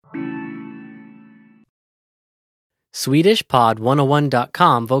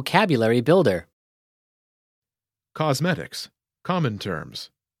SwedishPod101.com Vocabulary Builder. Cosmetics. Common terms.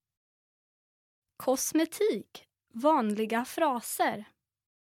 Kosmetik. Vanliga fraser.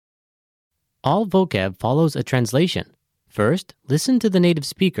 All vocab follows a translation. First, listen to the native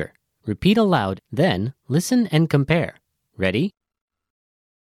speaker. Repeat aloud, then listen and compare. Ready?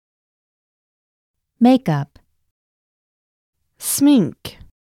 Makeup, Smink.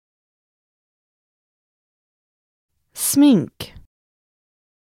 Smink.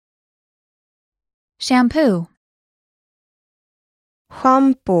 shampoo,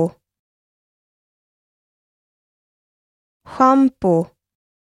 Shampoo. Shampoo.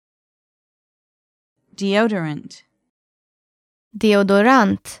 Deodorant.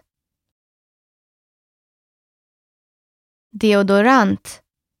 Deodorant. Deodorant.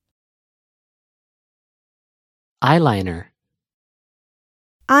 Eyeliner.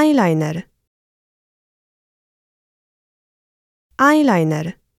 Eyeliner.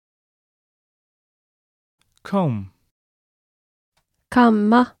 Eyeliner. Comb,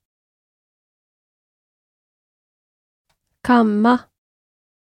 Kamma. Kamma.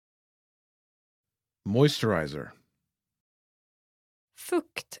 Moisturizer.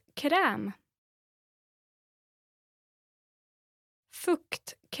 Fuktkräm.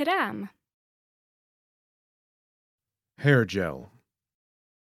 Fuktkräm. Hair gel.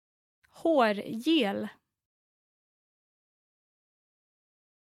 Hårgel.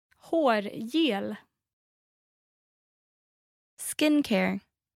 Hårgel. Skincare.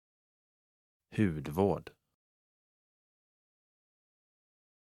 Hudvård.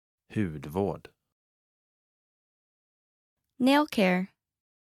 Hudvård. Nail care.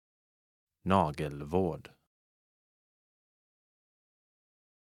 Nagelvård.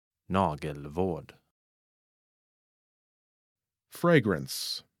 Nagelvård.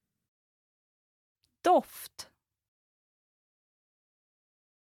 Fragrance. Doft.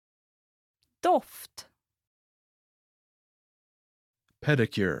 Doft.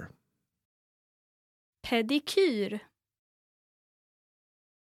 Pedicure. Pedikyr.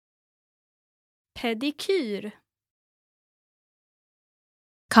 Pedikyr.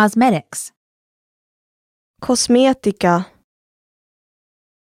 cosmetics, Kosmetika.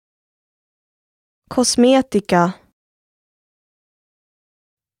 Kosmetika.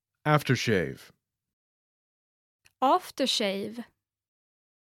 Aftershave. Aftershave.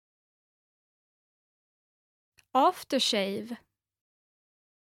 Aftershave.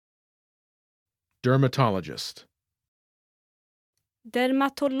 Dermatologist.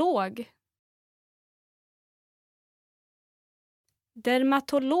 Dermatolog.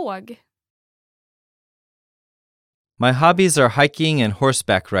 Dermatolog. My hobbies are hiking and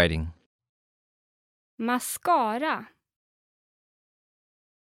horseback riding. Mascara.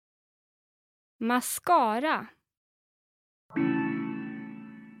 Mascara.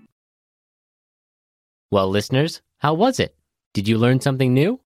 Well, listeners, how was it? Did you learn something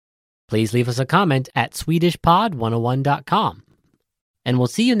new? Please leave us a comment at SwedishPod101.com. And we'll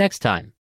see you next time.